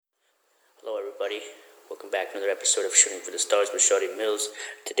everybody? Welcome back to another episode of Shooting for the Stars with Shawty Mills.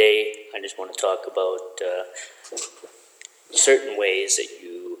 Today, I just want to talk about certain ways that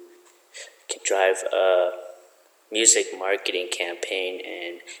you can drive a music marketing campaign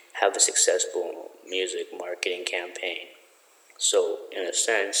and have a successful music marketing campaign. So, in a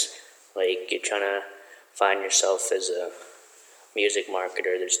sense, like you're trying to find yourself as a music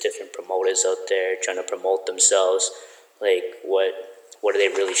marketer. There's different promoters out there trying to promote themselves. Like what are they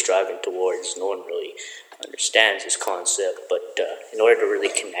really striving towards? No one really understands this concept, but in order to really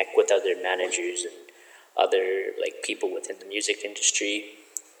connect with other managers and other like people within the music industry,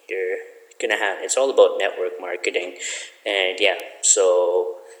 you're gonna have, it's all about network marketing. And yeah,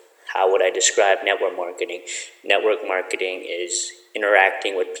 so how would I describe network marketing? Network marketing is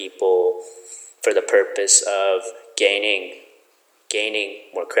interacting with people for the purpose of gaining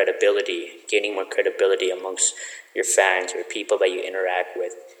more credibility amongst your fans or people that you interact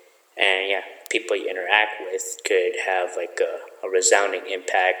with. And yeah, people you interact with could have like a resounding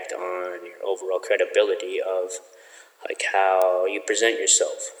impact on your overall credibility of like how you present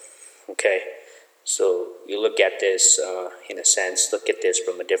yourself. Okay, so you look at this in a sense, look at this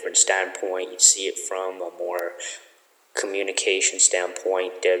from a different standpoint. You see it from a more communication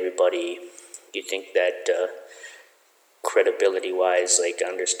standpoint to everybody. You think that credibility wise, like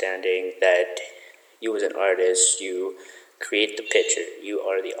understanding that you as an artist, you create the picture, you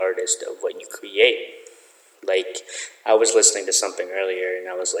are the artist of what you create. Like I was listening to something earlier and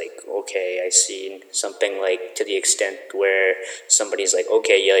I was like, okay, I seen something like to the extent where somebody's like,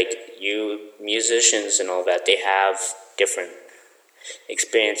 okay, like you musicians and all that, they have different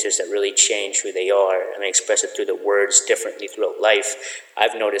experiences that really change who they are and express it through the words differently throughout life.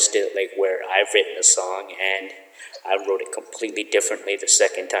 I've noticed it like where I've written a song and I wrote it completely differently the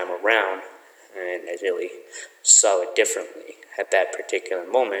second time around, and I really saw it differently at that particular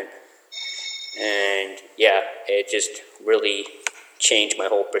moment. And yeah, it just really changed my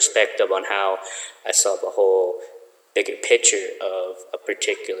whole perspective on how I saw the whole bigger picture of a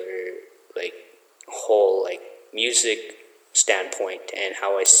particular like whole like music standpoint and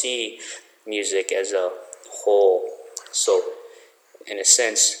how I see music as a whole. So in a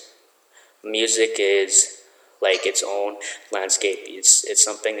sense, music is like its own landscape. It's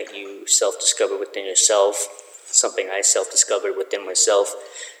something that you self-discover within yourself, something I self-discovered within myself.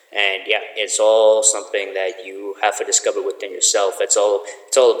 And yeah, it's all something that you have to discover within yourself. It's all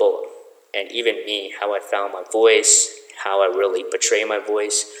about, and even me, how I found my voice, how I really portray my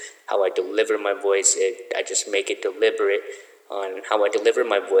voice, how I deliver my voice. I just make it deliberate on how I deliver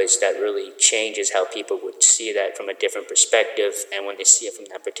my voice. That really changes how people would see that from a different perspective. And when they see it from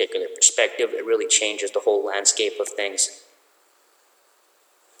that particular perspective, it really changes the whole landscape of things.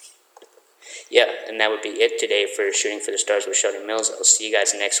 Yeah, and that would be it today for Shooting for the Stars with Shawty Mills. I'll see you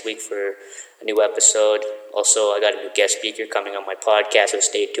guys next week for a new episode. Also, I got a new guest speaker coming on my podcast, so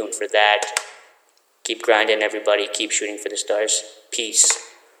stay tuned for that. Keep grinding, everybody. Keep shooting for the stars. Peace.